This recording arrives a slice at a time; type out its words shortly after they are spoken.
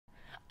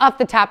Off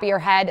the top of your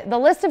head, the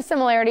list of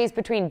similarities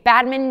between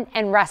badminton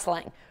and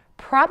wrestling,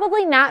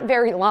 probably not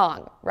very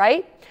long,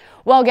 right?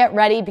 Well, get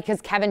ready because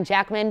Kevin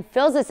Jackman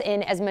fills us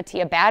in as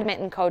Metea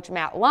Badminton coach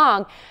Matt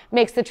Long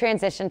makes the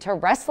transition to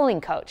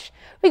wrestling coach.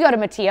 We go to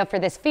Metea for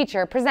this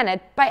feature presented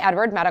by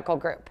Edward Medical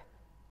Group.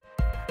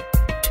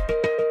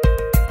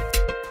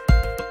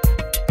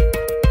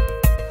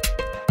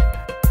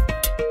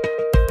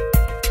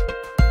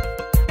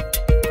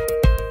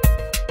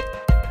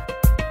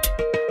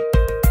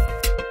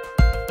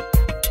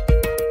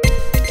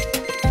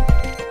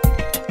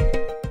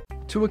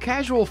 To a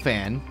casual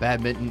fan,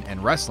 badminton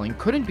and wrestling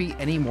couldn't be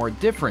any more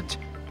different,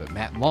 but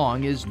Matt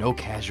Long is no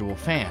casual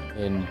fan.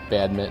 In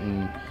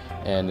badminton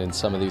and in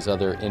some of these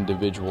other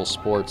individual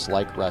sports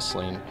like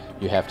wrestling,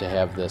 you have to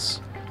have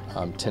this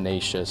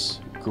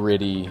tenacious,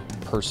 gritty,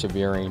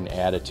 persevering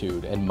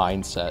attitude and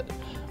mindset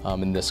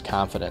and this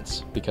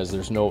confidence because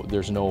there's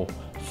no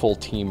full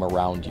team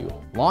around you.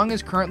 Long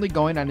is currently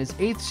going on his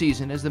 8th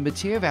season as the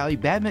Metea Valley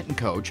Badminton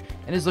Coach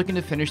and is looking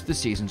to finish the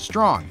season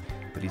strong.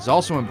 But he's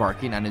also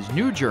embarking on his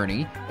new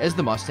journey as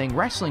the Mustang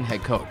Wrestling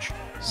head coach.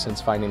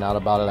 Since finding out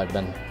about it, I've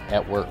been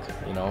at work,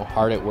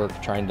 hard at work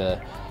trying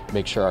to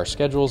make sure our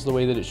schedule is the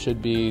way that it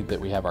should be,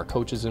 that we have our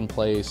coaches in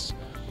place,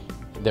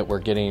 that we're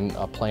getting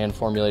a plan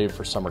formulated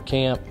for summer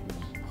camp,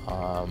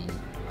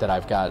 that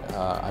I've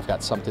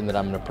got something that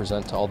I'm going to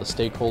present to all the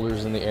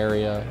stakeholders in the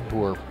area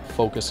who are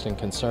focused and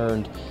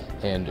concerned,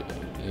 and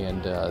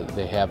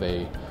they have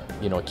a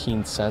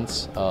keen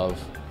sense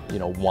of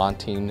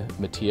wanting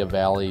Metea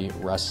Valley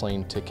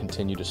Wrestling to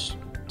continue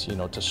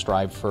to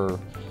strive for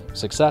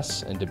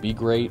success and to be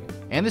great.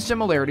 And the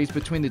similarities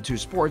between the two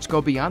sports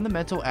go beyond the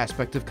mental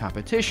aspect of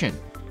competition.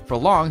 For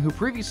Long, who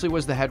previously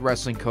was the head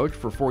wrestling coach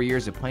for 4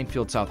 years at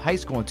Plainfield South High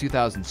School in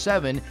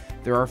 2007,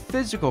 there are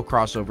physical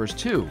crossovers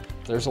too.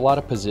 There's a lot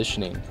of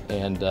positioning,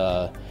 and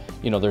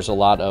there's a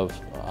lot of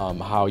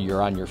how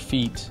you're on your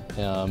feet,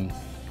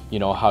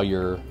 how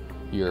your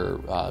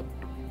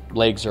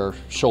legs are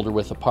shoulder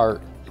width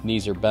apart,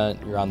 knees are bent,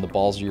 you're on the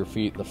balls of your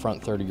feet, the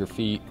front third of your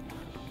feet.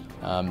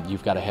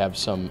 You've got to have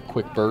some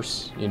quick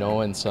bursts,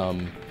 and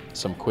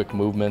some quick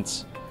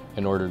movements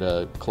in order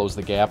to close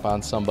the gap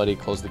on somebody,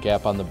 close the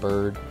gap on the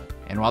bird.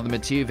 And while the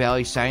Metea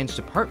Valley Science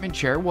Department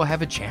Chair will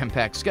have a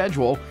jam-packed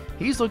schedule,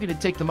 he's looking to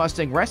take the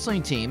Mustang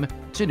Wrestling team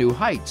to new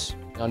heights.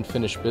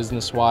 Unfinished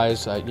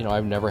business-wise,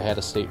 I've never had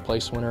a state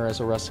place winner as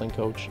a wrestling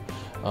coach.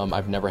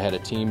 I've never had a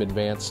team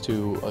advance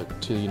to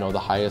the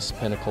highest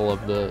pinnacle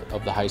of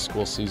the high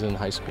school season,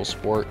 high school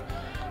sport.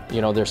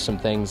 There's some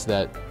things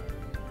that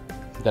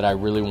I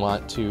really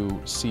want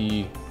to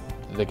see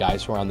the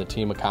guys who are on the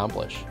team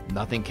accomplish.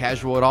 Nothing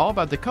casual at all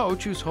about the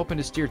coach who's hoping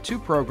to steer two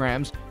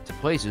programs to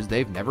places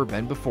they've never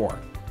been before.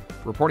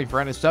 Reporting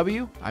for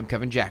NSW, I'm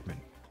Kevin Jackman.